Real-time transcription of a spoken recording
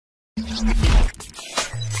Hey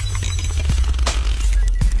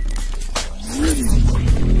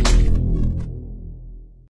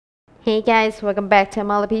guys, welcome back to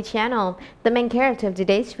MLP channel. The main character of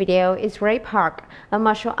today's video is Raymond Park, a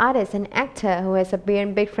martial artist and actor who has appeared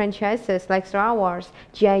in big franchises like Star Wars,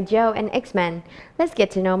 G.I. Joe, and X-Men. Let's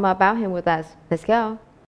get to know more about him with us. Let's go!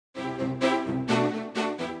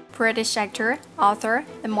 British actor, author,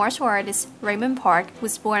 and martial artist Raymond Park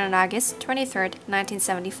was born on August 23,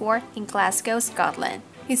 1974 in Glasgow, Scotland.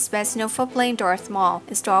 He's best known for playing Darth Maul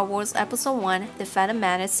in Star Wars Episode 1, The Phantom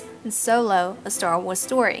Menace and Solo, A Star Wars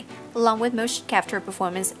Story, along with motion capture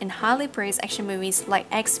performance in highly praised action movies like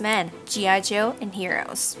X-Men, G.I. Joe, and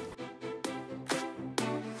Heroes.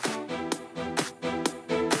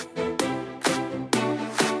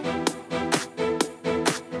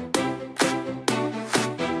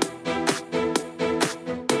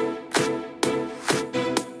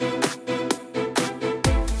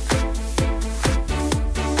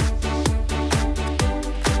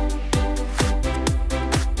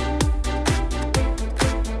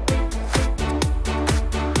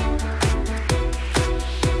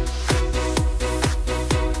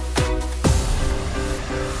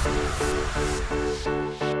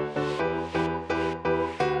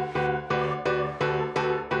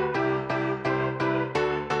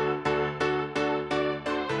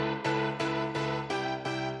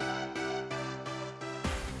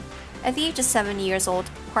 At the age of 7 years old,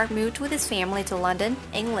 Park moved with his family to London,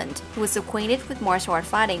 England. He was acquainted with martial art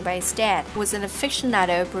fighting by his dad, who was an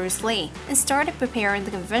aficionado of Bruce Lee, and started preparing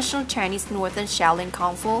the conventional Chinese Northern Shaolin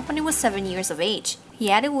Kung Fu when he was 7 years of age.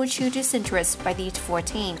 He added Wushu to his interest by the age of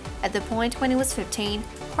 14. At the point when he was 15,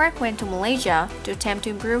 Park went to Malaysia to attempt to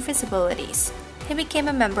improve his abilities. He became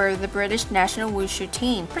a member of the British national wushu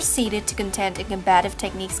team, proceeded to contend in combative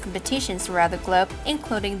techniques competitions around the globe,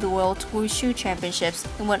 including the World Wushu Championships,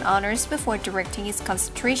 and won honors before directing his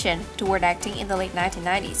concentration toward acting in the late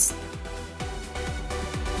 1990s.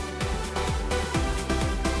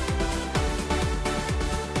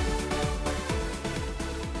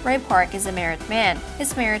 Raymond Park is a married man.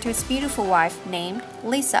 He's married to his beautiful wife named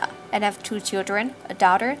Lisa, and have 2 children, a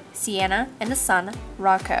daughter, Sienna, and a son,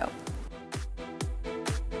 Rocco.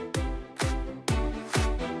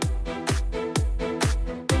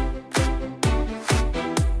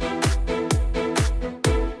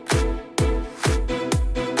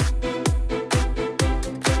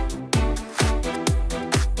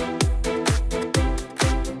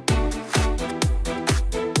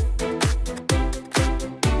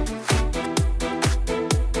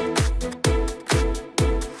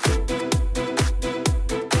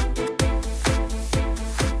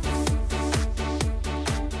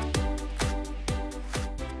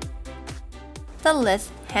 The lithe,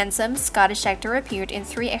 handsome Scottish actor appeared in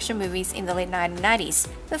 3 action movies in the late 1990s,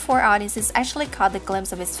 before audiences actually caught a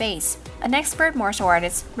glimpse of his face. An expert martial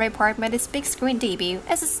artist, Raymond Park made his big screen debut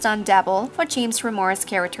as a stunt double for James Remor's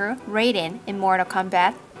character Raiden in Mortal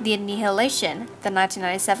Kombat: The Annihilation, the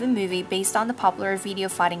 1997 movie based on the popular video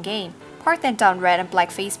fighting game. Park then donned red and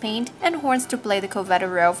black face paint and horns to play the coveted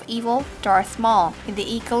role of evil Darth Maul in the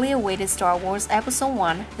eagerly awaited Star Wars Episode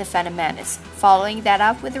 1, The Phantom Menace, following that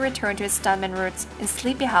up with a return to his stuntman roots in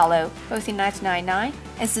Sleepy Hollow, both in 1999,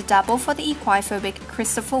 as the double for the equiphobic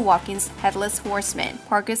Christopher Walken's Headless Horseman.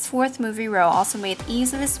 Parker's 4th movie role also made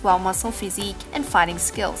use of his well-muscled physique and fighting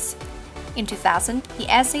skills. In 2000, he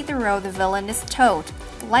essayed the role of the villainous Toad,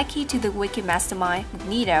 like he to the wicked mastermind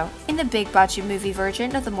Magneto, in the big-budget movie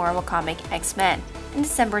version of the Marvel comic X-Men. In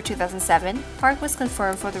December 2007, Park was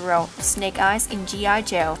confirmed for the role of Snake Eyes in G.I.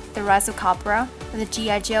 Joe: The Rise of Cobra and the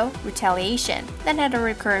G.I. Joe: Retaliation, then had a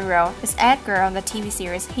recurring role as Edgar on the TV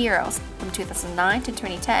series Heroes from 2009 to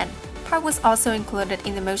 2010. Park was also included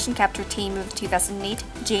in the motion capture team of the 2008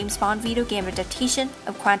 James Bond video game adaptation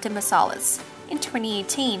of Phantom Menace. In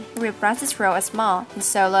 2018, he reprised his role as Maul in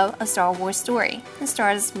Solo, A Star Wars Story, and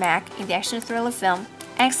starred as Mac in the action thriller film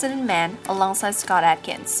Accident Man alongside Scott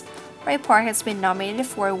Adkins. Raymond Park has been nominated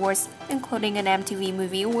for awards, including an MTV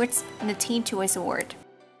Movie Awards and a Teen Choice Award.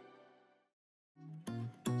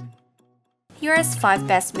 Here are his 5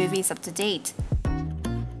 best movies up to date.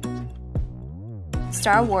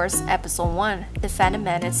 Star Wars Episode 1, The Phantom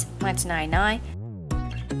Menace, 1999,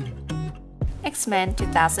 X-Men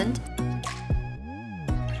 2000,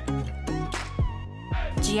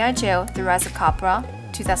 G.I. Joe: The Rise of Cobra,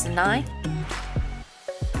 2009,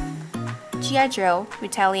 G.I. Joe: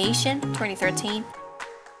 Retaliation, 2013,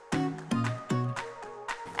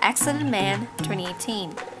 Accident Man,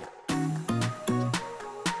 2018.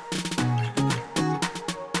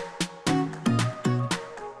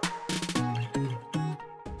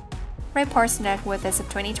 Ray Park's net worth as of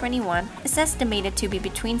 2021 is estimated to be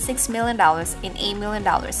between $6 million and $8 million,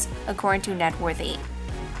 according to Networthy.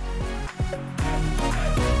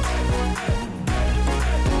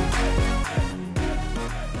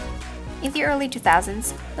 In the early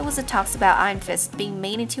 2000s, there was a talks about Iron Fist being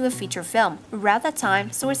made into a feature film. Around that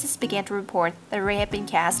time, sources began to report that Ray had been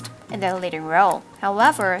cast in the leading role.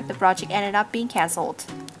 However, the project ended up being cancelled.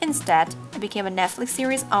 Instead, it became a Netflix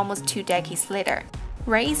series almost 2 decades later.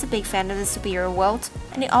 Ray is a big fan of the superhero world,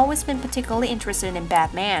 and he's always been particularly interested in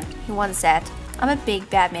Batman. He once said, "I'm a big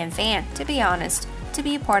Batman fan, to be honest. To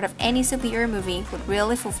be a part of any superhero movie would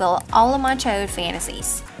really fulfill all of my childhood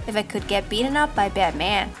fantasies. If I could get beaten up by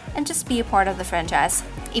Batman and just be a part of the franchise,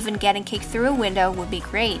 even getting kicked through a window would be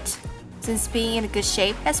great." Since being in good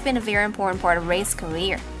shape has been a very important part of Ray's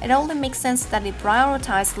career, it only makes sense that he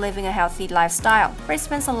prioritized living a healthy lifestyle. Ray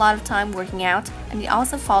spends a lot of time working out, and he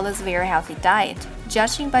also follows a very healthy diet.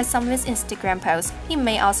 Judging by some of his Instagram posts, he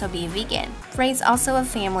may also be a vegan. Ray is also a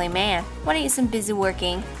family man. When he isn't busy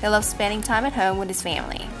working, he loves spending time at home with his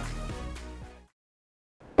family.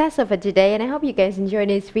 That's all for today, and I hope you guys enjoyed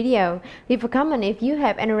this video. Leave a comment if you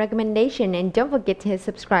have any recommendation, and don't forget to hit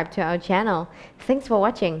subscribe to our channel. Thanks for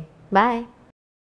watching. Bye.